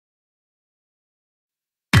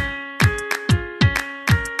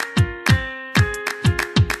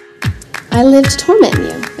I live to torment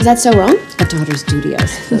you. Is that so wrong? A daughter's duty, I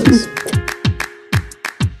suppose.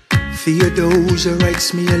 Theodosia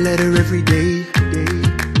writes me a letter every day.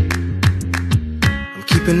 I'm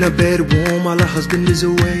keeping her bed warm while her husband is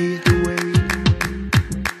away.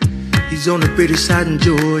 He's on the British side in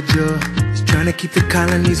Georgia. He's trying to keep the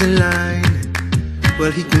colonies in line.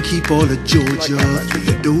 Well, he can keep all of Georgia.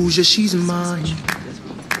 Theodosia, she's mine.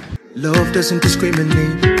 Love doesn't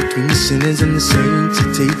discriminate between the sinners and the saints.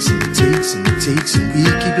 It takes and it takes and it takes, and we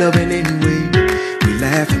keep loving anyway. We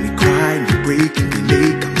laugh and we cry and we break and we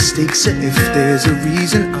make our mistakes. And if there's a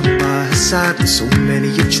reason I'm by her side, and so many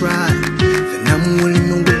have tried, then I'm willing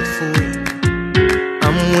to wait for it.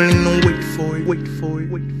 I'm willing to wait for it, wait for it,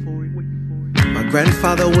 wait for it, wait for it. My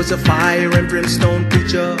grandfather was a fire and brimstone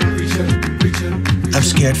preacher. I'm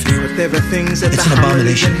scared for you. But there are things that It's the an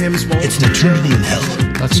abomination. hymns won't It's an eternity in hell.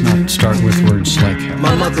 Let's not start with words like hell.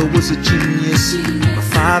 My mother was a genius. My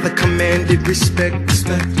father commanded respect.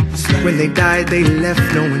 When they died, they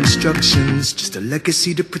left no instructions, just a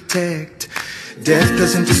legacy to protect. Death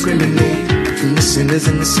doesn't discriminate between the sinners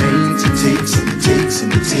and the saints. It takes and it takes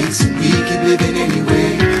and it takes, and we keep living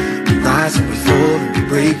anyway. We rise and we fall and we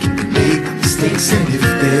break and we make our mistakes. And if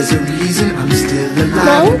there's a reason I'm still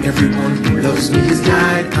alive, and everyone who loves me has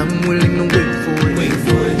died, I'm willing to wait for it. Wait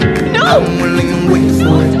for it. No! I'm willing to wait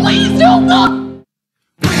for it. Please don't look!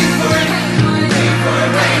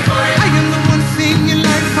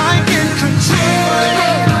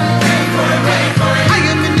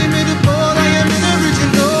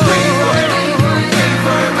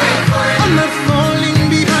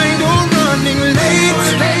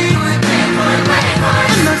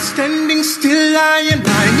 Standing still, I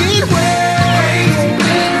need ways.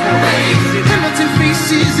 Hamilton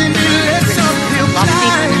faces and less uphill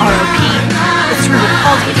ROP. The cerebral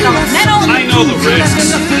palsy is on the metal. I know the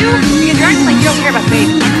risks. You're acting like you don't care about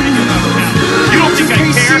baby. You don't think I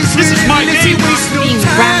care? This is my baby. Being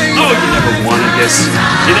wrapped. Oh, you never wanted this.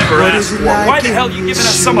 You never asked for it. Why the hell are you giving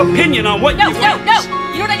us some opinion on what No. you...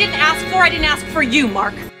 You know what I didn't ask for? I didn't ask for you,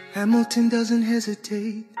 Mark. Hamilton doesn't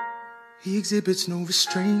hesitate. He exhibits no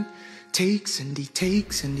restraint. Takes and he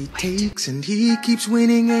takes and he takes, and he keeps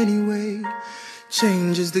winning anyway.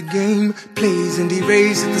 Changes the game, plays and he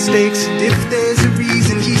raises the stakes. And if there's a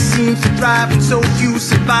reason he seems to thrive and so few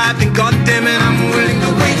survive, then goddamn it, I'm willing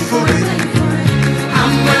to wait for it.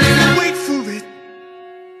 I'm willing to wait for it.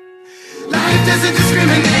 Life doesn't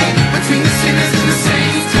discriminate between the sinners and the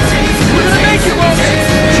saints. We're gonna make it, Walter.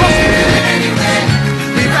 Trust me. Anyway,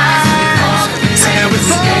 we rise and we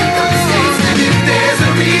fall. And if there's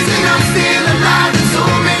a reason I'm still alive and so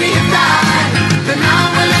many have died, then I'm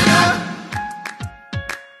willing to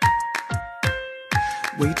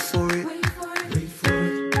wait for it.